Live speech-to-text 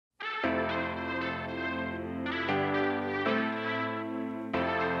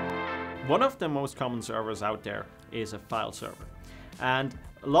One of the most common servers out there is a file server. And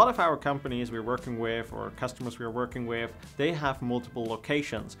a lot of our companies we're working with or customers we're working with, they have multiple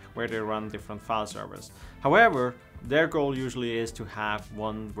locations where they run different file servers. However, their goal usually is to have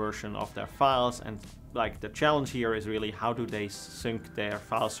one version of their files, and like the challenge here is really how do they sync their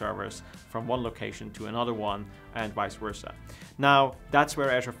file servers from one location to another one and vice versa. Now that's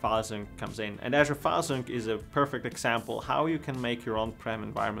where Azure File Sync comes in, and Azure File Sync is a perfect example how you can make your on-prem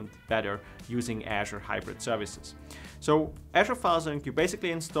environment better using Azure Hybrid Services. So Azure File Sync, you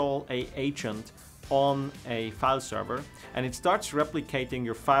basically install an agent on a file server and it starts replicating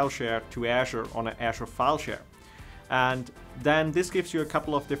your file share to Azure on an Azure file share. And then this gives you a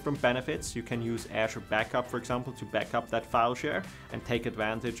couple of different benefits. You can use Azure Backup, for example, to back up that file share and take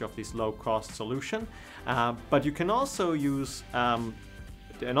advantage of this low-cost solution. But you can also use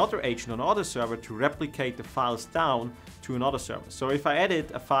another agent on another server to replicate the files down to another server. So if I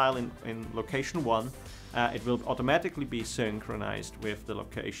edit a file in location 1, it will automatically be synchronized with the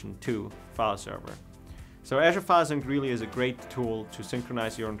location 2 file server. So Azure File Sync really is a great tool to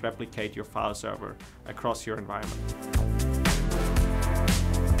synchronize and replicate your file server across your environment.